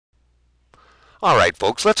All right,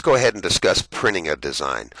 folks, let's go ahead and discuss printing a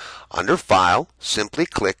design. Under File, simply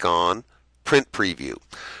click on Print Preview.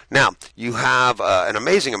 Now, you have an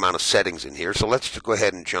amazing amount of settings in here, so let's just go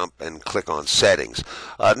ahead and jump and click on Settings.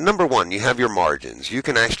 Number one, you have your margins. You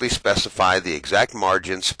can actually specify the exact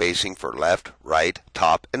margin spacing for left, right,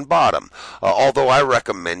 top, and bottom, although I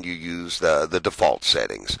recommend you use the default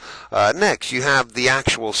settings. Next, you have the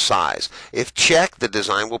actual size. If checked, the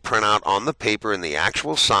design will print out on the paper in the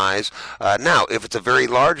actual size. Now, if it's a very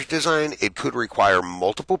large design, it could require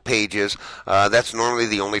multiple pages. That's normally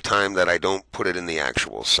the only time that I don't put it in the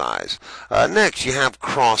actual size. Next, you have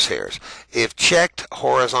crosshairs. If checked,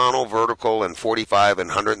 horizontal, vertical, and 45 and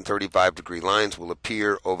 135 degree lines will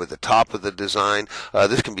appear over the top of the design.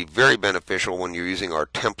 This can be very beneficial when you're using our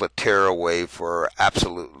template tearaway for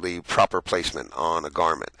absolutely proper placement on a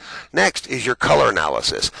garment. Next is your color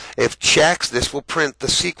analysis. If checked, this will print the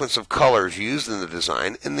sequence of colors used in the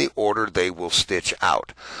design in the order they will stitch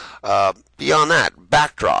out. Beyond that,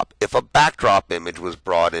 backdrop. If a backdrop image was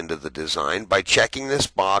brought into the design, by checking this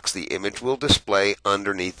box, the image will display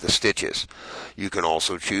underneath the stitches. You can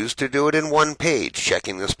also choose to do it in one page.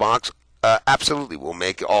 Checking this box absolutely will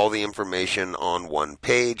make all the information on one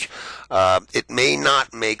page. It may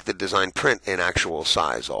not make the design print in actual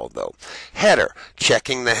size, although. Header.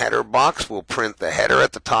 Checking the header box will print the header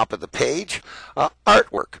at the top of the page.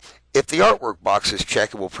 Artwork. If the artwork box is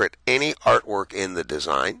checked, it will print any artwork in the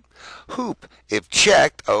design. Hoop. If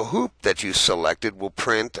checked, a hoop that you selected will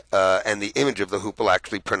print, and the image of the hoop will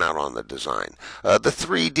actually print out on the design. The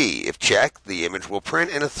 3D. If checked, the image will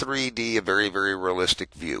print in a 3D, a very, very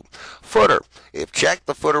realistic view. Footer. If checked,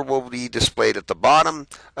 the footer will be displayed at the bottom.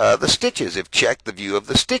 The stitches. If checked, the view of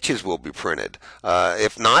the stitches will be printed.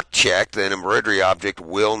 If not checked, an embroidery object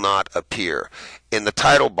will not appear. In the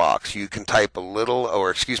title box, you can type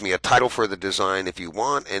a title for the design if you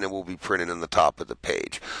want, and it will be printed in the top of the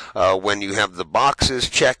page. When you have the boxes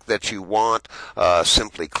checked that you want,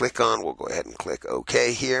 simply click on, we'll go ahead and click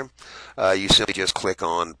OK here. You simply just click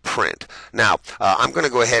on Print. Now, I'm going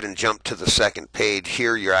to go ahead and jump to the second page.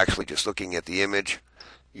 Here, you're actually just looking at the image.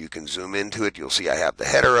 You can zoom into it. You'll see I have the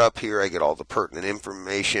header up here. I get all the pertinent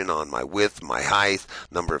information on my width, my height,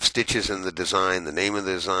 number of stitches in the design, the name of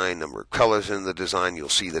the design, number of colors in the design. You'll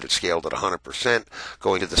see that it's scaled at 100%.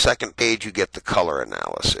 Going to the second page, you get the color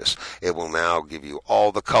analysis. It will now give you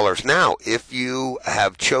all the colors. Now, if you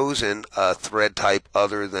have chosen a thread type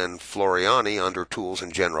other than Floriani under Tools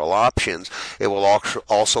and General Options, it will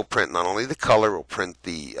also print not only the color, it will print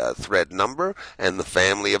the thread number and the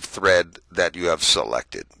family of thread that you have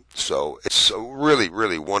selected. So it's really,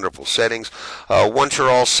 really wonderful settings. Once you're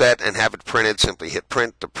all set and have it printed, simply hit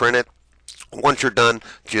print to print it. Once you're done,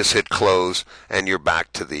 just hit close and you're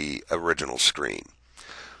back to the original screen.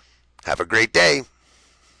 Have a great day.